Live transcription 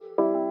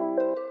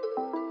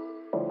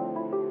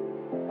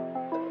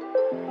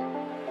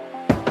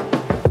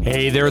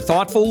Hey there,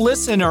 thoughtful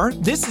listener.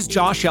 This is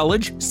Josh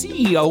Elledge,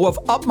 CEO of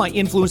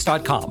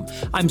UpMyInfluence.com.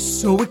 I'm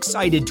so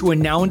excited to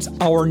announce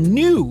our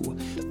new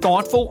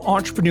Thoughtful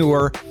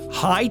Entrepreneur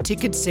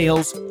high-ticket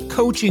sales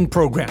coaching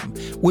program,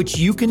 which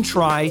you can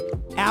try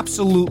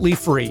absolutely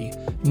free.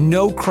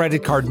 No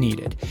credit card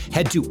needed.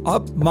 Head to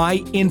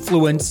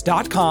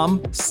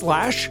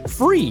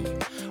UpMyInfluence.com/free.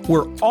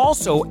 We're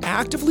also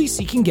actively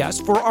seeking guests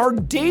for our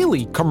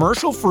daily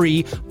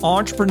commercial-free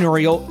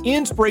entrepreneurial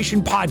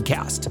inspiration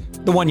podcast,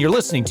 the one you're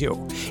listening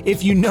to.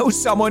 If you know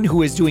someone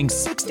who is doing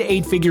 6 to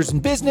 8 figures in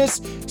business,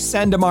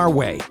 send them our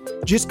way.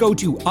 Just go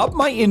to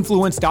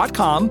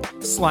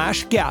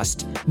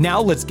UpMyInfluence.com/guest.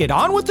 Now let's get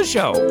on with the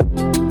show.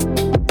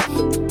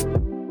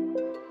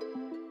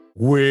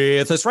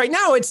 With us right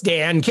now, it's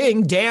Dan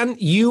King. Dan,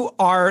 you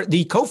are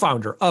the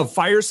co-founder of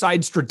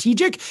Fireside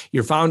Strategic.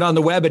 You're found on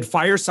the web at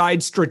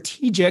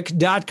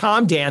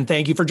firesidestrategic.com. Dan,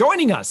 thank you for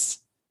joining us.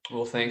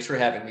 Well, thanks for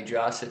having me,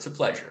 Josh. It's a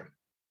pleasure.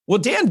 Well,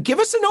 Dan, give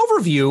us an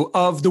overview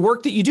of the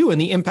work that you do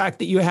and the impact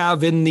that you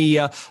have in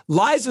the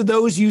lives of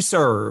those you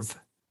serve.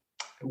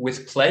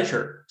 With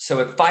pleasure.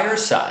 So at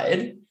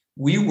Fireside,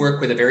 we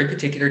work with a very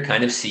particular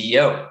kind of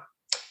CEO.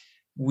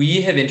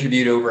 We have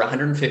interviewed over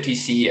 150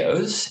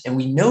 CEOs, and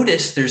we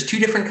noticed there's 2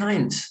 different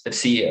kinds of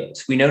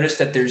CEOs. We noticed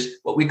that there's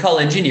what we call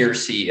engineer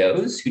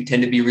CEOs, who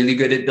tend to be really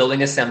good at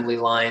building assembly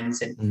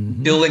lines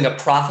and building a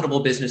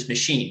profitable business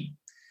machine.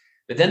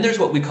 But then there's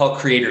what we call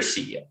creator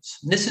CEOs.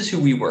 And this is who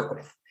we work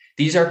with.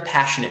 These are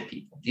passionate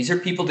people. These are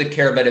people that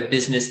care about a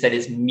business that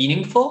is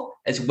meaningful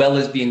as well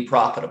as being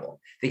profitable.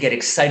 They get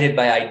excited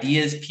by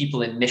ideas,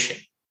 people, and mission.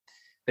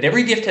 But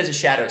every gift has a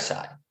shadow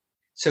side.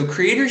 So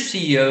creator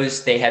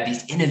CEOs, they have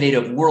these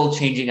innovative,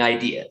 world-changing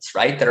ideas,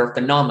 right, that are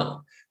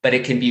phenomenal, but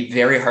it can be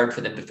very hard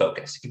for them to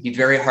focus. It can be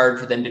very hard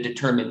for them to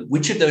determine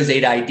which of those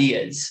 8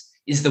 ideas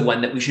is the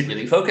one that we should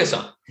really focus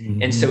on.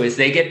 And so as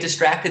they get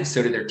distracted,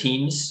 so do their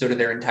teams, so do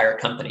their entire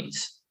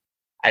companies.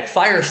 At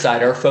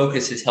Fireside, our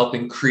focus is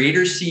helping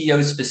creator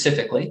CEOs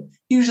specifically,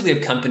 usually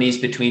of companies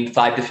between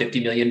 $5 to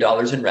 $50 million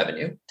in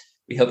revenue.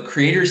 We help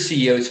creator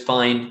CEOs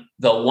find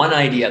the one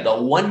idea, the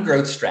one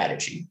growth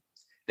strategy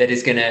that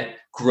is going to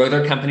grow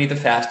their company the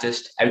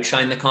fastest,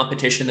 outshine the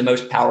competition the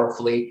most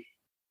powerfully,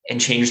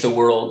 and change the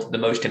world the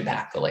most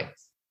impactfully.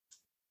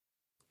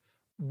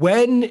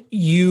 When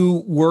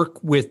you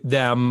work with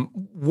them,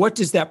 what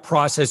does that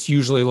process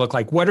usually look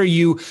like?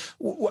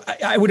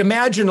 I would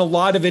imagine a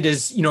lot of it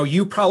is,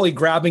 you probably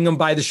grabbing them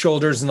by the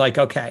shoulders and like,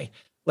 okay,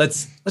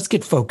 let's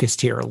get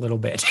focused here a little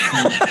bit.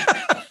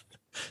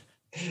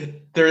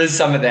 There is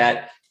some of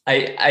that.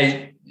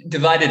 I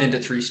divide it into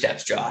 3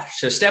 steps, Josh.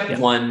 So step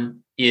 1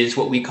 is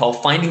what we call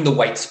finding the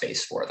white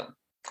space for them.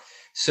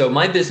 So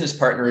my business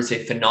partner is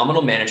a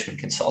phenomenal management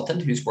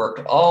consultant who's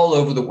worked all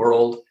over the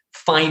world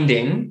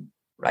finding,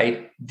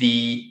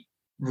 the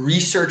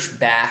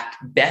research-backed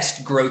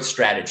best growth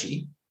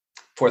strategy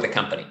for the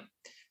company.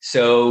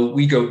 So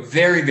we go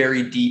very,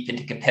 very deep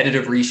into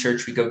competitive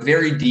research. We go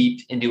very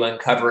deep into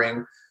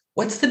uncovering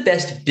what's the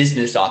best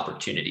business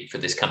opportunity for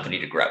this company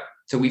to grow.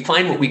 So we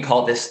find what we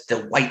call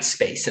the white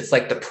space. It's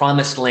like the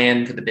promised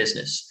land for the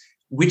business.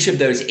 Which of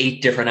those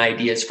 8 different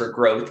ideas for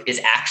growth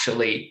is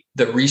actually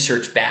the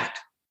research-backed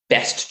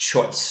best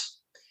choice?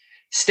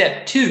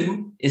 Step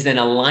 2 is then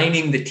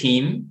aligning the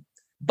team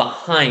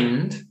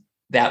behind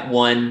that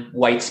one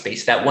white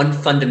space, that one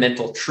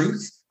fundamental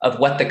truth of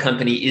what the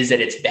company is at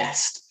its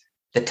best,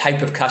 the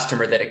type of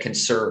customer that it can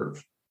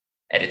serve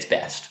at its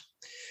best.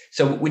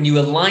 So when you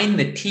align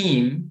the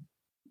team,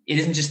 it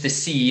isn't just the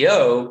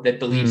CEO that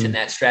believes in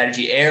that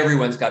strategy.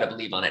 Everyone's got to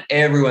believe on it.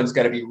 Everyone's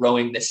got to be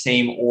rowing the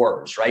same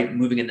oars, right?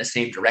 Moving in the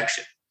same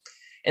direction.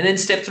 And then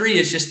step 3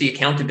 is just the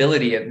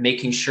accountability of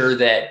making sure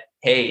that,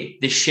 hey,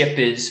 the ship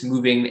is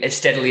moving as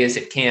steadily as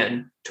it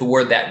can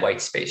toward that white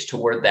space,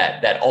 toward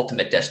that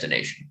ultimate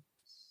destination.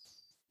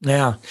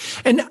 Yeah.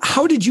 And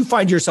how did you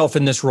find yourself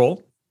in this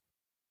role?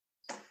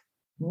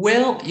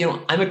 Well,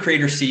 I'm a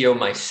creator CEO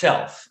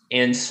myself.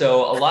 And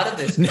so a lot of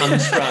this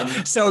comes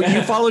from... So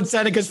you followed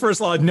Seneca's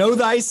first law, know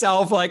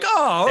thyself, like,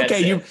 oh,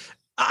 okay.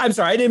 I'm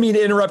sorry, I didn't mean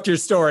to interrupt your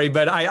story,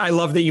 but I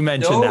love that you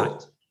mentioned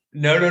that.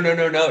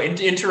 No.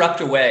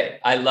 Interrupt away.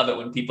 I love it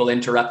when people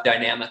interrupt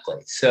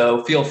dynamically.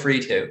 So feel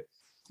free to.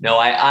 No,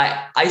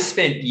 I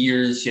spent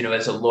years,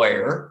 as a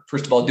lawyer,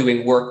 first of all,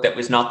 doing work that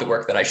was not the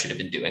work that I should have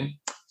been doing.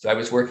 So I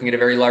was working at a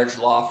very large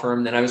law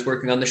firm. Then I was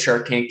working on the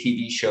Shark Tank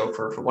TV show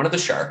for one of the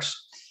sharks.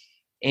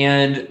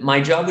 And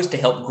my job was to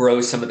help grow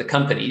some of the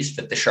companies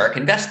that the shark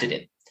invested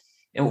in.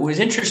 And what was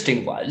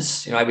interesting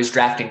was, I was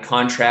drafting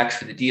contracts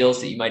for the deals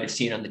that you might have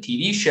seen on the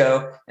TV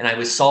show, and I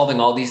was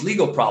solving all these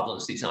legal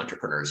problems these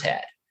entrepreneurs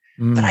had.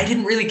 But I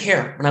didn't really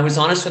care. When I was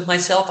honest with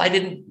myself, I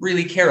didn't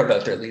really care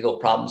about their legal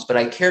problems, but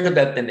I cared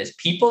about them as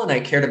people and I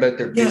cared about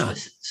their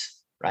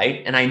businesses,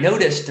 right? And I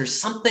noticed there's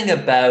something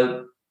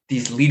about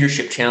these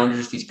leadership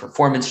challenges, these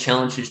performance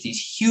challenges, these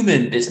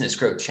human business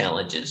growth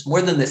challenges,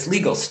 more than this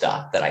legal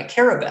stuff that I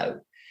care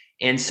about.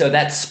 And so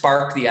that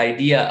sparked the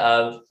idea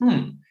of,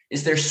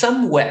 is there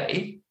some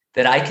way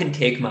that I can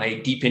take my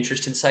deep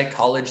interest in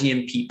psychology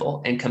and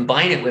people and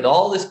combine it with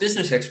all this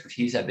business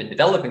expertise I've been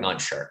developing on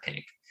Shark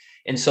Tank.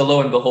 And so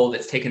lo and behold,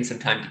 it's taken some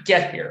time to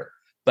get here.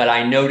 But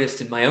I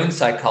noticed in my own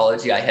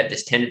psychology, I had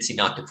this tendency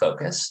not to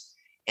focus.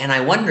 And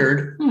I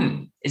wondered,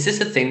 is this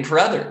a thing for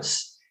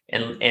others?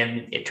 And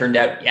it turned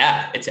out,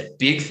 yeah, it's a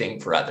big thing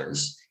for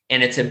others.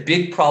 And it's a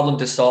big problem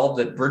to solve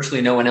that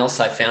virtually no one else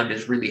I found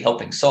is really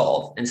helping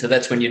solve. And so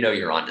that's when you know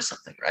you're onto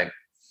something, right?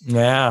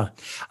 Yeah.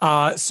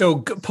 So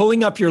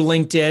pulling up your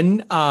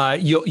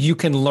LinkedIn, you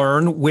can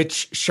learn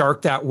which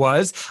shark that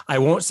was. I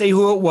won't say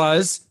who it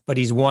was, but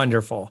he's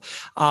wonderful.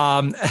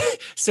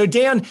 So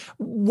Dan,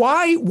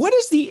 what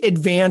is the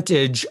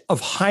advantage of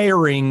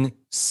hiring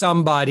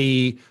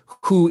somebody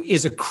who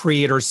is a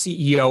creator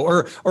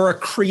CEO or a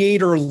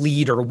creator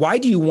leader? Why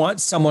do you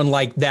want someone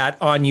like that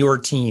on your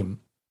team?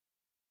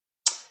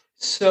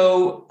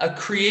 So a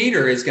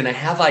creator is going to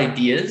have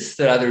ideas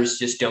that others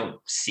just don't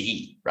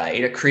see,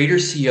 right? A creator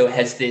CEO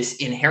has this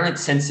inherent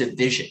sense of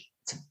vision.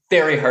 It's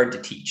very hard to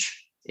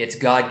teach. It's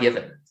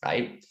God-given,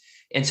 right?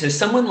 And so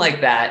someone like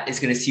that is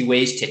going to see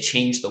ways to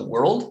change the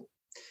world.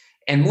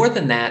 And more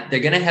than that, they're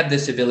going to have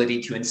this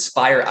ability to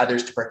inspire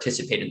others to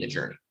participate in the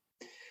journey.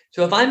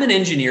 So if I'm an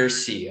engineer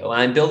CEO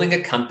and I'm building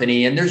a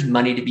company and there's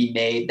money to be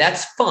made,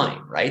 that's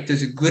fine, right?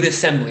 There's a good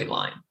assembly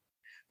line.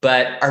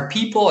 But our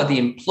people, or the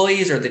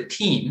employees, or the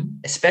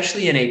team,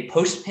 especially in a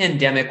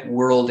post-pandemic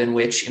world in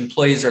which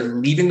employees are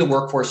leaving the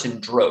workforce in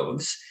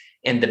droves,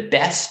 and the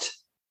best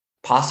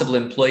possible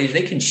employees,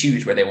 they can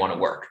choose where they want to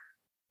work.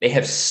 They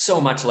have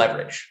so much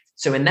leverage.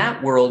 So in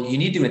that world, you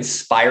need to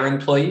inspire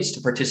employees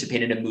to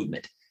participate in a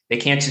movement. They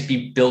can't just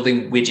be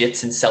building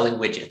widgets and selling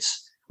widgets.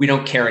 We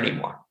don't care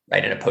anymore,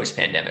 right, in a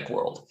post-pandemic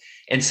world.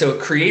 And so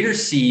a creator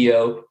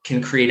CEO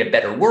can create a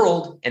better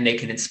world, and they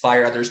can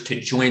inspire others to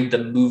join the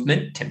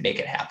movement to make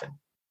it happen.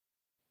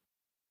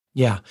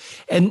 Yeah.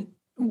 And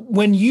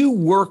when you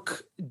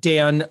work,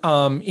 Dan,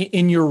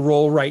 in your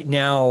role right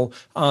now,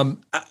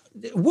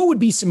 what would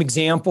be some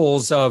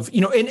examples of,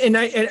 and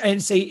I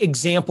say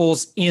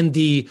examples in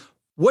the,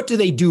 what do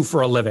they do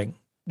for a living?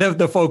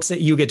 The folks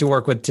that you get to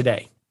work with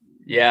today.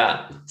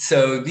 Yeah.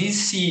 So these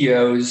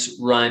CEOs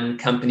run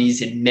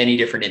companies in many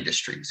different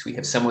industries. We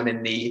have someone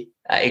in the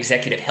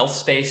executive health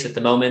space at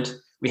the moment.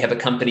 We have a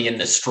company in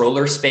the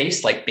stroller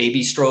space, like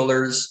baby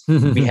strollers.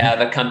 We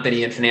have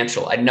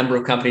a number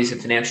of companies in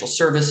financial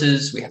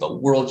services. We have a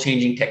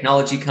world-changing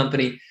technology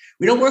company.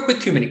 We don't work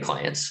with too many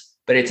clients,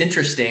 but it's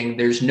interesting.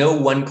 There's no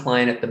one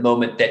client at the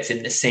moment that's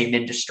in the same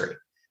industry.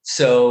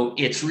 So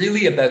it's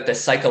really about the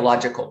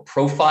psychological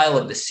profile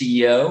of the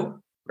CEO,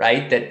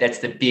 right? That's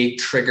the big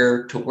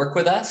trigger to work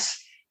with us.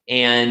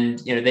 And,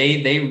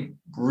 they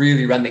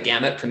really run the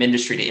gamut from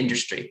industry to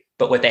industry.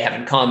 But what they have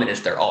in common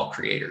is they're all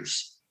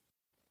creators.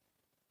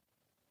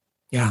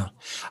 Yeah.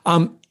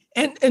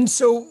 And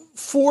so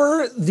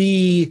for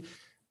the,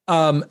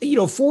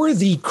 for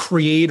the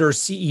creator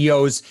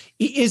CEOs,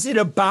 is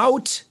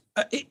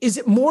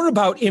it more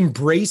about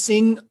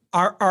embracing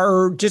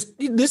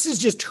this is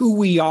just who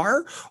we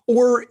are,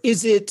 or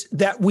is it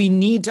that we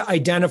need to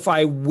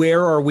identify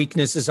where our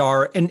weaknesses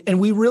are and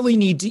we really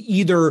need to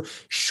either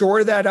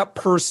shore that up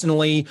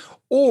personally,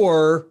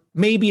 or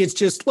maybe it's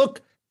just,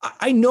 look,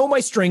 I know my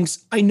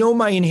strengths, I know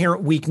my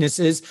inherent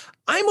weaknesses,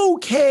 I'm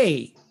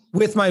okay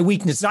with my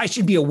weaknesses. I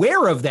should be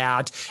aware of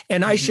that.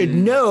 And I should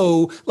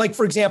know, like,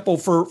 for example,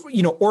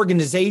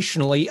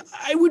 organizationally,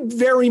 I would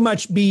very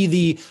much be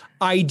the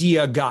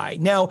idea guy.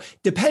 Now,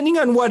 depending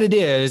on what it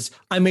is,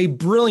 I'm a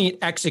brilliant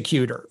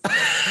executor.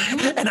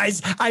 And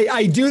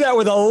I do that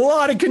with a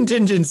lot of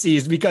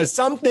contingencies, because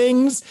some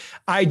things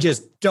I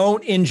just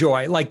don't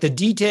enjoy, like the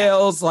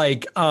details,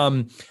 like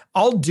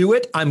I'll do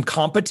it. I'm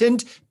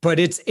competent, but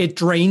it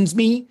drains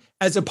me.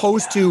 As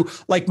opposed to,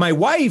 like, my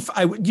wife,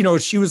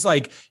 she was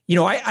like,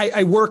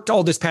 I worked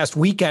all this past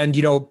weekend,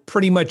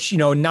 pretty much,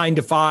 9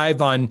 to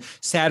 5 on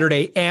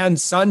Saturday and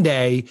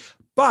Sunday.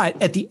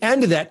 But at the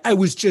end of that, I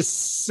was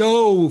just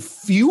so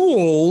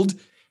fueled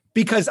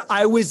because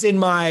I was in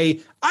my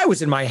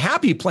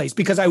happy place,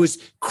 because I was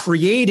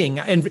creating,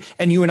 and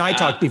you and I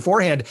talked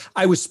beforehand,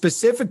 I was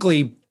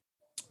specifically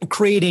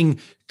creating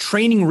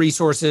training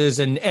resources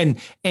and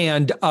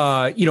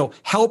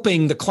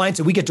helping the clients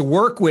that we get to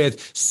work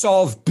with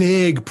solve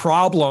big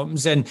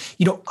problems. And,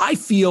 I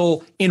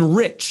feel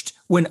enriched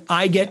when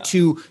I get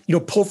to,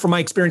 pull from my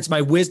experience,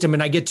 my wisdom,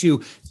 and I get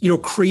to,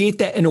 create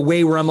that in a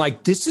way where I'm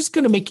like, this is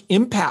going to make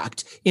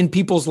impact in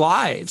people's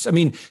lives. I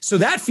mean, so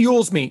that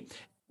fuels me.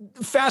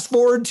 Fast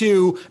forward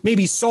to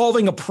maybe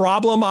solving a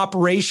problem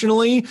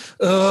operationally.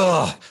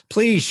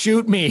 Please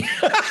shoot me.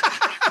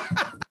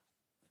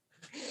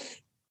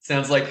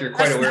 Sounds like you're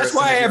quite aware. That's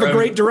why I have a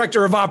great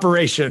director of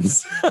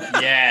operations.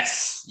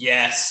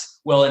 Yes.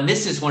 Well, and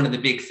this is one of the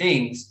big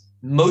things.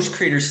 Most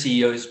creator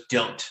CEOs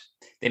don't.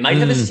 They might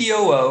have a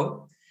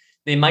COO.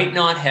 They might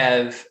not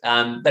have,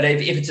 but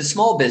if it's a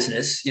small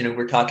business,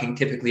 we're talking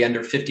typically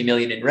under 50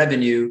 million in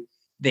revenue,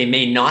 they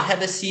may not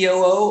have a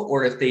COO,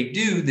 or if they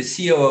do, the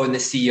COO and the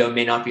CEO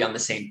may not be on the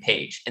same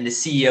page, and the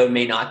CEO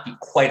may not be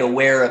quite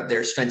aware of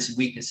their strengths and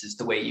weaknesses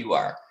the way you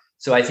are.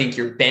 So I think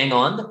you're bang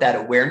on that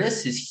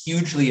awareness is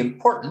hugely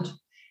important.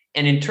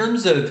 And in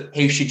terms of,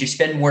 hey, should you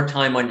spend more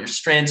time on your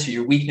strengths or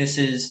your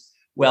weaknesses?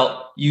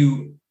 Well,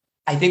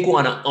 I think,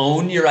 want to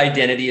own your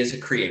identity as a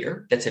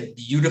creator. That's a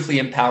beautifully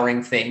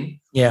empowering thing.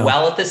 Yeah.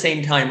 While at the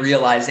same time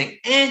realizing,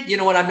 you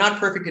know what, I'm not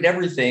perfect at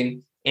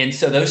everything. And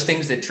so those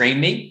things that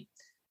drain me,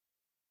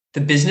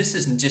 the business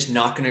is just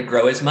not going to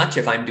grow as much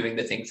if I'm doing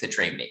the things that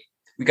drain me.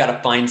 We got to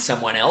find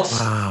someone else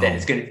that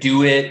is going to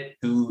do it,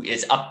 who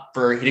is up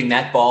for hitting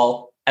that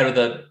ball out of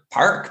the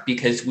park,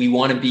 because we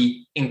want to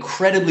be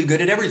incredibly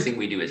good at everything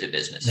we do as a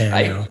business,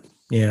 right?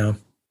 Yeah.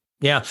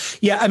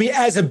 I mean,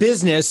 as a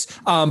business,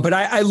 but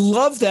I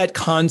love that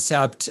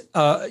concept,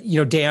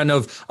 Dan,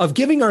 of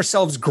giving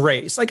ourselves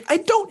grace. Like, I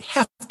don't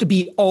have to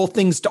be all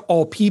things to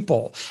all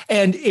people.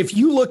 And if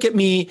you look at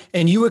me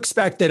and you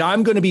expect that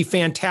I'm going to be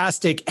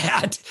fantastic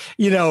at,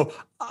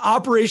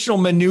 operational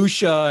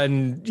minutia,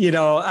 and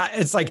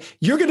it's like,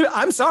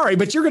 I'm sorry,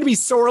 but you're going to be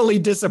sorely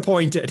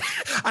disappointed.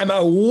 I'm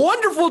a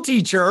wonderful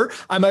teacher.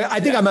 I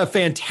think I'm a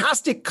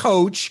fantastic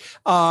coach,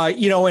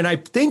 and I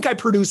think I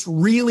produce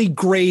really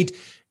great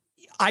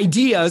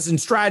ideas and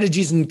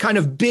strategies and kind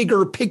of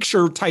bigger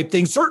picture type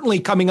things,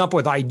 certainly coming up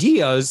with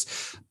ideas.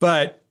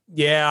 But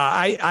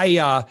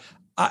I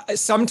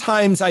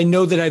sometimes I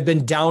know that I've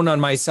been down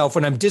on myself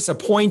when I'm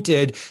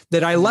disappointed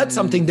that I let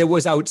something that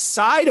was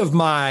outside of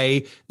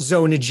my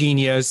zone of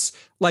genius.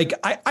 Like,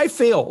 I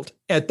failed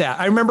at that.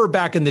 I remember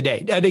back in the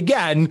day. And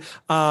again,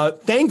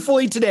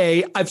 thankfully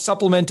today I've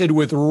supplemented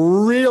with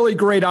really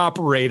great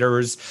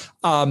operators.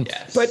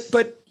 Yes.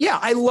 But yeah,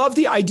 I love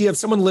the idea of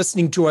someone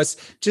listening to us,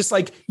 just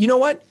like, you know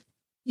what?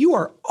 You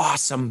are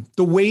awesome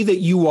the way that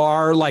you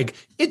are. Like,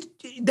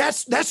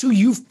 that's who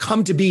you've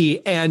come to be.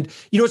 And,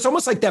 it's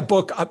almost like that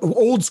book,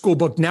 old school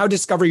book, Now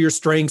Discover Your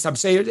Strengths. I'm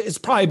saying it's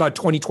probably about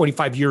 20,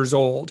 25 years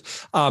old.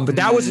 But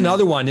that was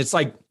another one. It's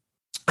like,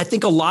 I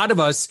think a lot of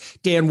us,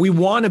 Dan, we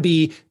want to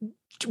be,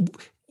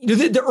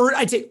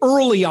 I'd say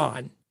early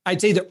on. I'd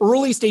say the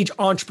early stage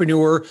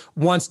entrepreneur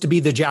wants to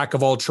be the jack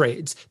of all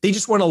trades. They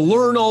just want to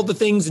learn all the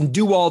things and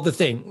do all the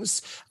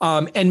things.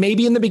 And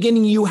maybe in the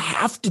beginning you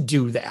have to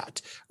do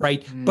that,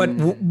 right? But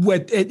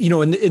what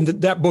in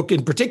that book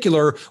in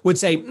particular would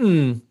say,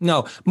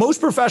 no.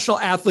 Most professional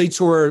athletes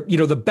who are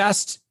the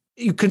best,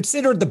 you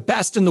consider the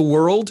best in the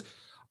world,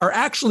 are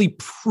actually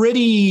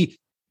pretty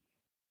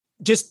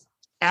just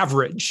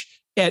average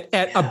at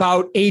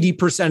about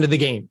 80% of the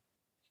game.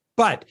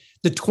 But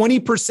the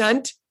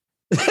 20%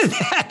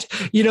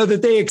 that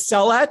they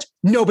excel at,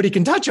 nobody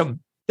can touch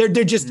them.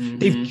 They've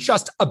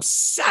just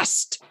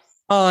obsessed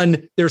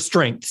on their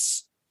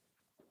strengths.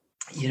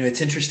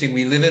 It's interesting.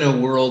 We live in a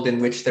world in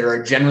which there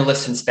are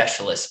generalists and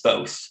specialists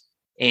both.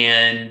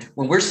 And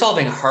when we're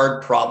solving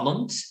hard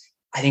problems,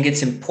 I think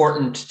it's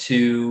important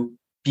to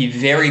be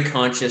very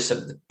conscious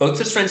of both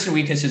the strengths and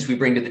weaknesses we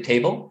bring to the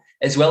table,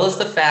 as well as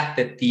the fact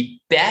that the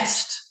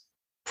best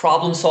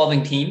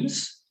problem-solving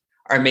teams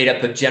are made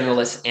up of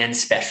generalists and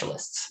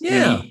specialists.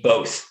 Yeah. We need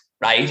both,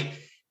 right?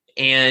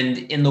 And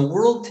in the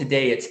world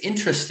today, it's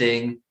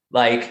interesting,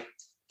 like,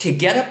 to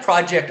get a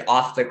project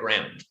off the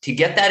ground, to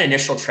get that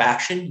initial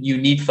traction, you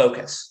need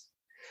focus.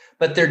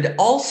 But there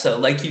also,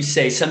 like you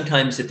say,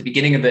 sometimes at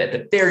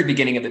the very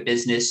beginning of a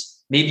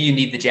business, maybe you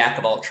need the jack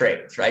of all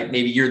trades, right?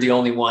 Maybe you're the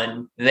only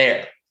one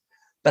there.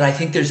 But I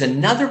think there's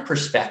another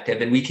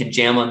perspective, and we can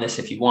jam on this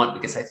if you want,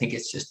 because I think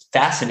it's just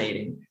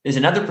fascinating. There's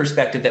another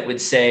perspective that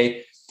would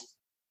say,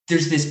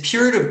 there's this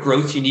period of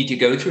growth you need to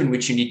go through in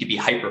which you need to be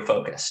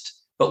hyper-focused.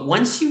 But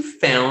once you've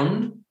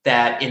found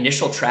that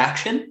initial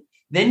traction,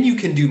 then you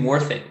can do more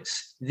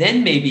things.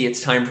 Then maybe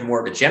it's time for more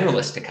of a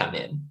generalist to come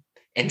in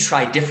and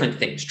try different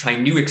things, try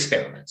new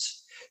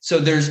experiments.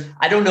 So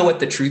I don't know what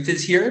the truth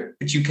is here,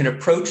 but you can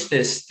approach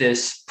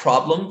this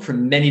problem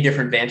from many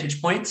different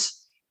vantage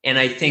points. And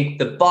I think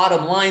the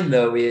bottom line,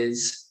 though,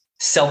 is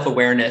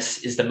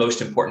self-awareness is the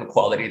most important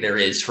quality there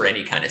is for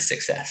any kind of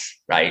success,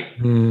 right?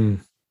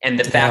 And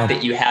the fact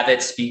that you have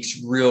it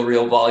speaks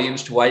real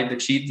volumes to why you've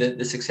achieved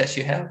the success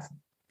you have.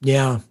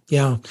 Yeah.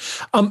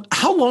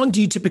 How long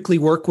do you typically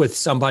work with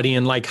somebody,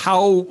 and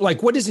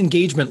what does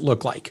engagement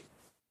look like?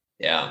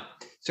 Yeah.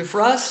 So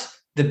for us,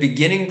 the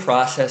beginning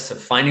process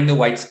of finding the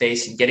white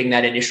space and getting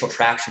that initial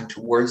traction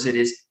towards it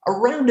is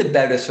around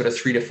about a sort of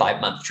 3 to 5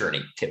 month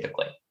journey,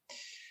 typically.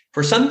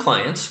 For some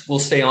clients, we'll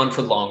stay on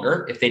for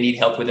longer if they need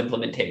help with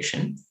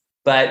implementation.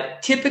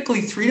 But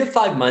typically 3 to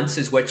 5 months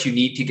is what you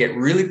need to get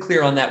really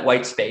clear on that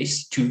white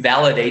space, to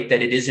validate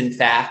that it is in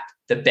fact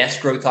the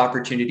best growth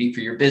opportunity for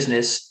your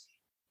business,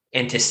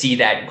 and to see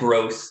that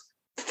growth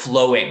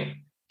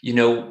flowing.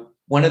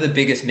 One of the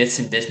biggest myths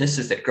in business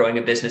is that growing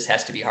a business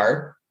has to be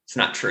hard. It's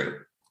not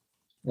true.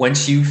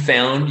 Once you've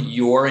found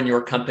your and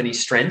your company's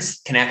strengths,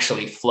 can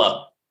actually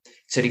flow.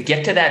 So to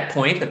get to that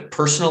point of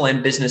personal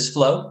and business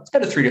flow, it's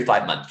about a 3 to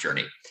 5 month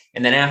journey.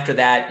 And then after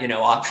that,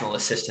 optional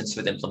assistance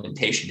with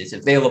implementation is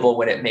available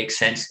when it makes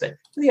sense. But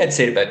really, I'd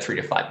say about 3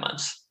 to 5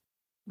 months.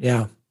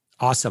 Yeah.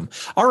 Awesome.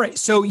 All right.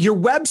 So your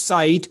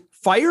website,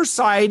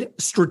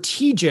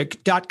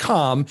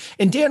 firesidestrategic.com.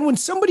 And Dan, when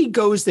somebody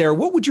goes there,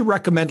 what would you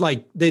recommend?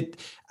 Like that,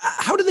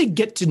 how do they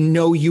get to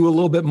know you a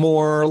little bit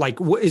more? Like,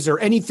 is there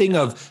anything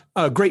of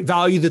great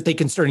value that they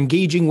can start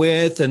engaging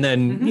with? And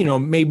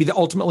then, maybe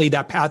ultimately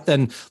that path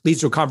then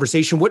leads to a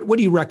conversation. What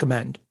do you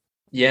recommend?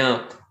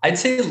 Yeah, I'd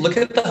say look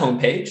at the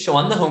homepage. So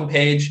on the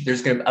homepage,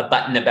 there's going to be a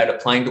button about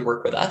applying to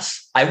work with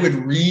us. I would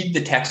read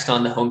the text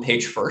on the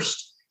homepage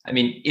first. I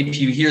mean, if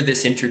you hear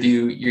this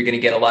interview, you're going to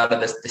get a lot of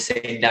the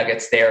same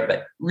nuggets there,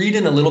 but read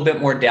in a little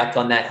bit more depth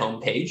on that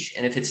homepage.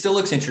 And if it still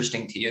looks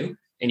interesting to you,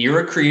 and you're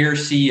a career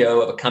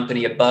CEO of a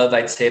company above,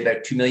 I'd say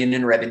about 2 million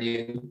in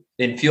revenue,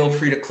 then feel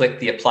free to click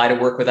the apply to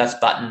work with us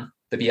button.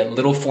 There'll be a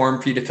little form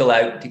for you to fill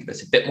out to give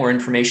us a bit more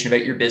information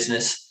about your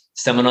business.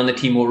 Someone on the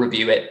team will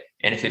review it.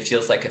 And if it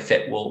feels like a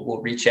fit,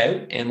 we'll reach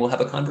out and we'll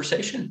have a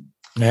conversation.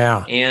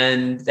 Yeah.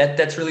 And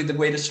that's really the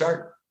way to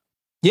start.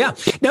 Yeah.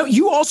 Now,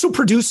 you also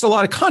produce a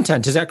lot of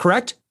content. Is that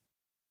correct?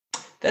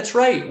 That's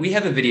right. We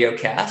have a video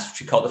cast,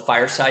 which we call the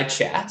Fireside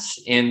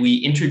Chats, and we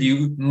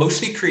interview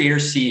mostly creator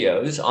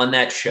CEOs on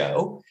that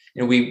show.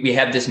 And we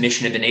have this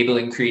mission of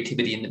enabling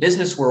creativity in the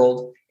business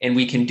world, and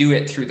we can do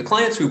it through the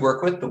clients we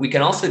work with, but we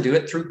can also do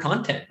it through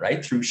content,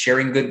 right? Through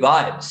sharing good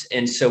vibes.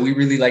 And so we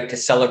really like to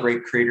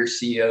celebrate creator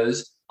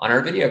CEOs on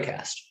our video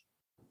cast.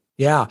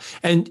 Yeah.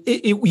 And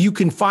you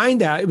can find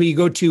that when you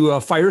go to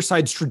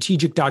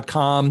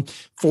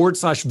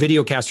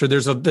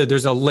firesidestrategic.com/videocaster.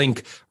 There's a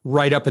link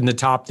right up in the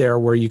top there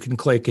where you can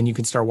click and you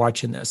can start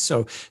watching this.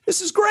 So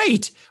this is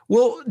great.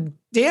 Well,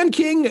 Dan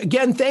King,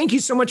 again, thank you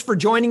so much for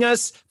joining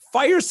us.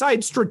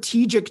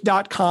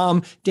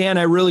 Firesidestrategic.com. Dan,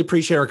 I really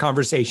appreciate our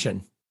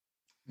conversation.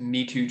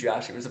 Me too,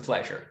 Josh. It was a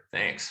pleasure.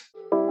 Thanks.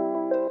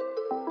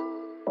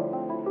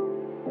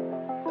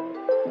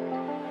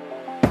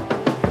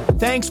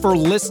 Thanks for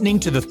listening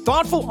to the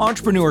Thoughtful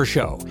Entrepreneur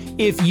Show.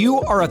 If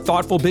you are a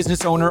thoughtful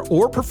business owner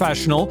or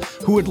professional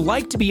who would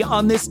like to be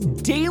on this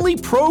daily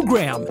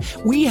program,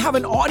 we have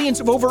an audience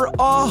of over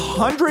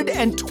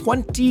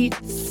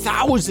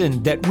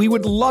 120,000 that we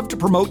would love to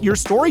promote your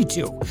story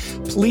to.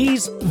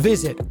 Please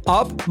visit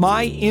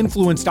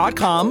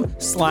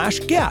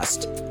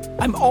upmyinfluence.com/guest.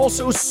 I'm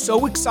also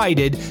so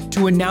excited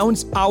to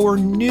announce our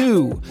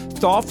new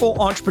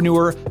Thoughtful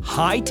Entrepreneur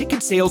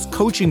high-ticket sales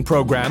coaching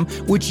program,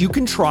 which you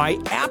can try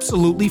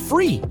absolutely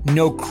free.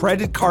 No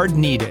credit card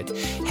needed.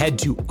 Head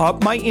to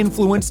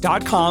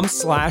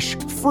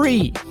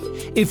upmyinfluence.com/free.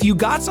 If you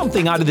got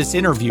something out of this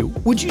interview,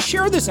 would you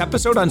share this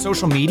episode on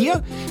social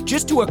media?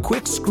 Just do a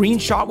quick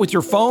screenshot with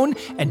your phone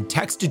and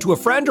text it to a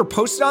friend or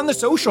post it on the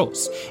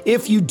socials.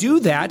 If you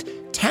do that,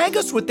 tag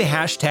us with the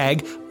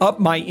hashtag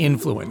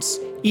 #UpMyInfluence.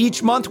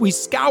 Each month, we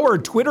scour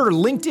Twitter,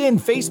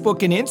 LinkedIn,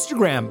 Facebook, and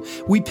Instagram.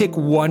 We pick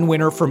one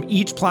winner from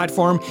each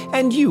platform,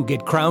 and you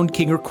get crowned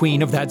king or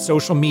queen of that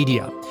social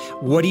media.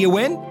 What do you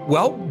win?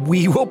 Well,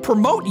 we will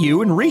promote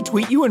you and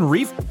retweet you and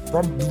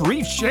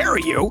reshare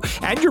you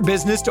and your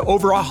business to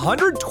over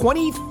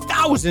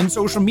 120,000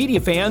 social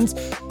media fans,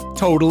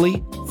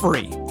 totally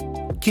free.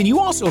 Can you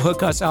also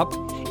hook us up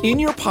in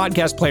your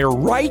podcast player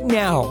right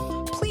now?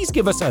 Please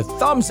give us a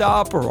thumbs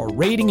up or a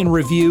rating and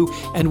review,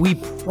 and we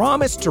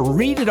promise to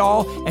read it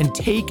all and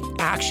take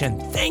action.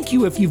 Thank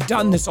you if you've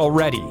done this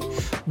already.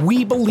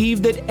 We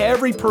believe that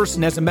every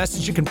person has a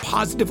message that can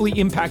positively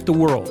impact the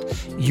world.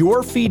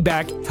 Your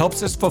feedback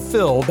helps us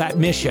fulfill that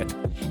mission.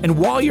 And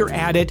while you're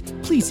at it,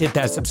 please hit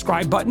that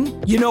subscribe button.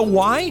 You know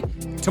why?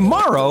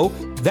 Tomorrow,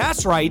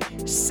 that's right,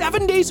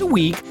 7 days a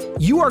week,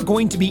 you are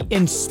going to be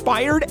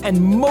inspired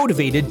and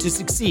motivated to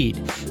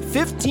succeed.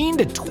 15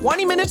 to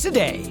 20 minutes a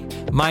day.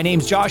 My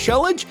name's Josh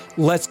Elledge.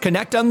 Let's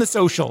connect on the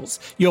socials.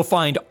 You'll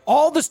find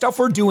all the stuff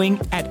we're doing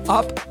at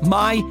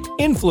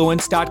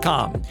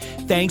upmyinfluence.com.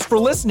 Thanks for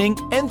listening,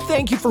 and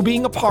thank you for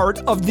being a part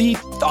of the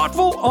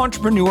Thoughtful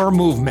Entrepreneur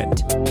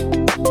Movement.